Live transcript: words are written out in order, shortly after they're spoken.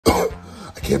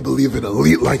I can't believe an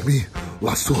elite like me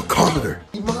lost to a commoner.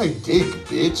 Eat my dick,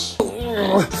 bitch.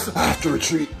 I have to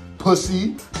retreat.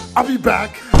 Pussy. I'll be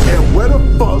back. And where the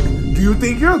fuck do you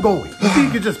think you're going? You think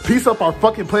you can just piece up our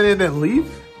fucking planet and then leave?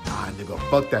 Nah, nigga,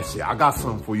 fuck that shit. I got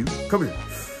something for you. Come here.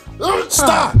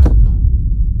 Stop.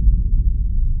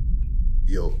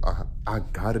 Yo, I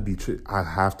gotta be I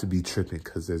have to be tripping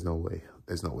because there's no way.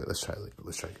 There's no way. Let's try it.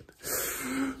 Let's try it.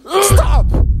 Stop.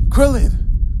 Krillin,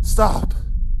 stop.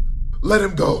 Let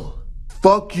him go.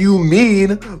 Fuck you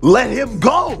mean? Let him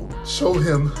go. Show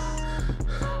him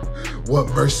what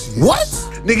mercy is. What?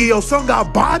 Nigga, your son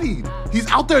got bodied. He's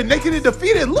out there naked and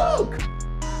defeated. Look.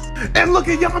 And look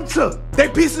at Yamcha. They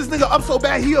pieced this nigga up so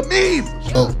bad he a meme.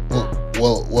 Oh,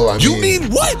 well, I mean... You mean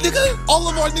what, nigga? All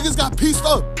of our niggas got pieced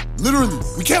up. Literally.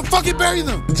 We can't fucking bury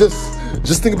them.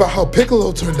 Just think about how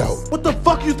Piccolo turned out. What the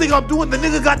fuck you think I'm doing? The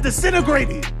nigga got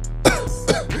disintegrated.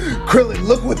 Krillin,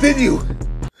 look within you.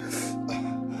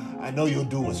 I know you'll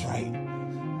do what's right.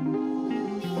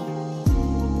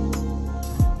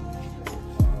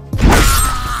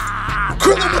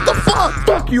 Krillin, what the fuck?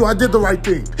 Fuck you, I did the right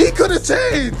thing. He could have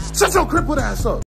changed. Shut your crippled ass up.